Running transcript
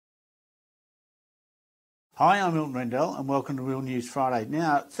Hi, I'm Milton Rendell and welcome to Real News Friday.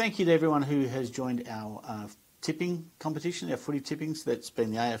 Now, thank you to everyone who has joined our tipping competition, our footy tippings. That's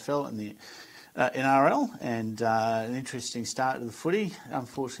been the AFL and the NRL, and an interesting start to the footy.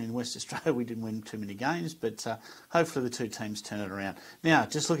 Unfortunately, in West Australia, we didn't win too many games, but hopefully the two teams turn it around. Now,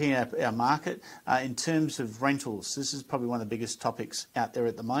 just looking at our market, in terms of rentals, this is probably one of the biggest topics out there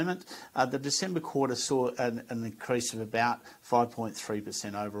at the moment. The December quarter saw an increase of about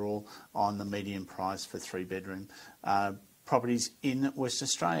 5.3% overall on the median price for three-bedroom properties in West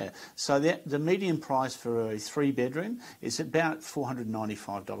Australia. So the median price for a three-bedroom is about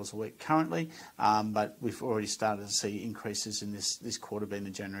 $495 a week currently, but we've already started to see increases in this quarter, being the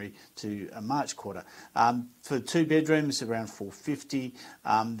January to March quarter. For two bedrooms, around $450.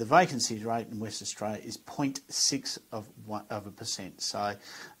 The vacancy rate in West Australia is 0.6%. So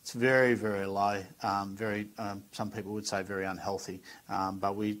it's very, very low, some people would say very unhealthy.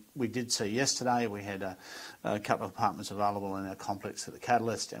 But we did see yesterday, we had a couple of apartments available in our complex at the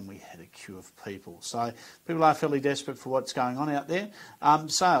Catalyst, and we had a queue of people. So people are fairly desperate for what's going on out there.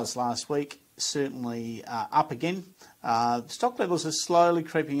 Sales last week certainly up again. Stock levels are slowly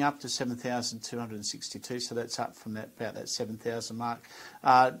creeping up to 7,262, so that's up from about that 7,000 mark.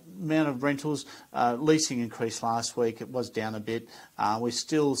 Amount of rentals, leasing increased last week. It was down a bit. We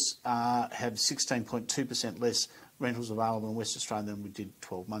still have 16.2% less rentals available in West Australia than we did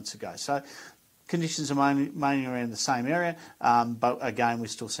 12 months ago. So conditions are mainly around the same area, but again, we're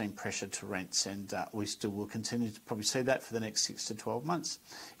still seeing pressure to rents, and we still will continue to probably see that for the next 6 to 12 months.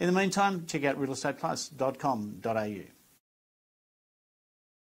 In the meantime, check out realestateplus.com.au.